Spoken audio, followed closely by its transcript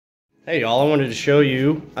Hey y'all, I wanted to show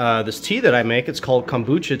you this tea that I make. It's called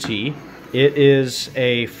Kombucha tea. It is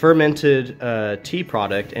a fermented tea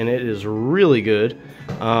product and it is really good.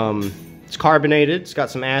 It's carbonated, it's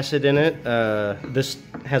got some acid in it. This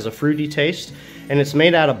has a fruity taste and it's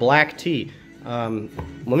made out of black tea.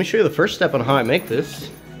 Let me show you the first step on how I make this.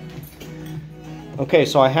 Okay,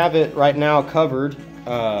 so I have it right now covered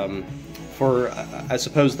for, I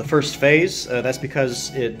suppose, the first phase. That's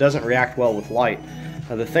because it doesn't react well with light.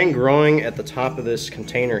 The thing growing at the top of this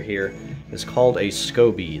container here is called a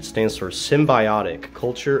SCOBY. It stands for Symbiotic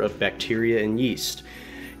Culture of Bacteria and Yeast.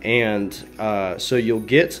 And so you'll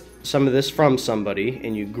get some of this from somebody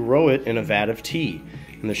and you grow it in a vat of tea.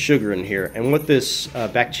 And there's sugar in here. And what this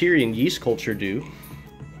bacteria and yeast culture do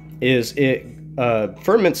is it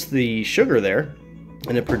ferments the sugar there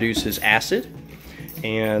and it produces acid.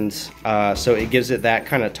 And so it gives it that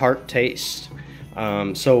kind of tart taste.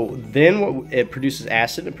 So then it produces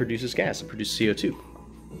acid, it produces gas, it produces CO2.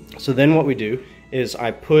 So then what we do is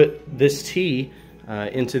I put this tea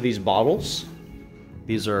into these bottles.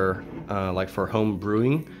 These are like for home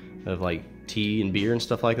brewing of like tea and beer and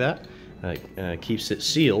stuff like that. Keeps it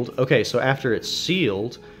sealed. Okay, so after it's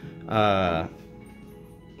sealed, before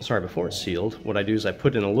it's sealed, what I do is I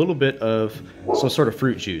put in a little bit of some sort of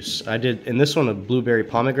fruit juice. I did, in this one, a blueberry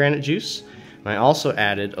pomegranate juice, and I also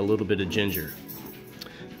added a little bit of ginger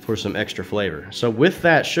for some extra flavor. So with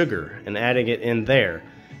that sugar and adding it in there,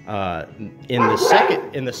 in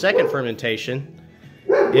the second fermentation,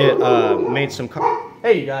 it made some.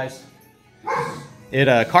 Hey you guys! It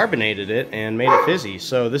carbonated it and made it fizzy.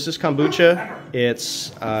 So this is kombucha. It's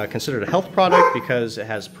considered a health product because it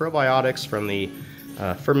has probiotics from the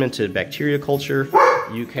fermented bacteria culture.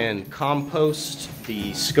 You can compost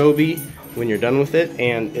the SCOBY when you're done with it,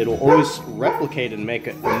 and it'll always replicate and make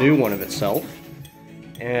a new one of itself.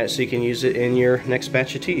 So you can use it in your next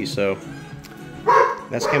batch of tea. So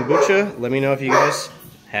that's kombucha. Let me know if you guys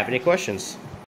have any questions.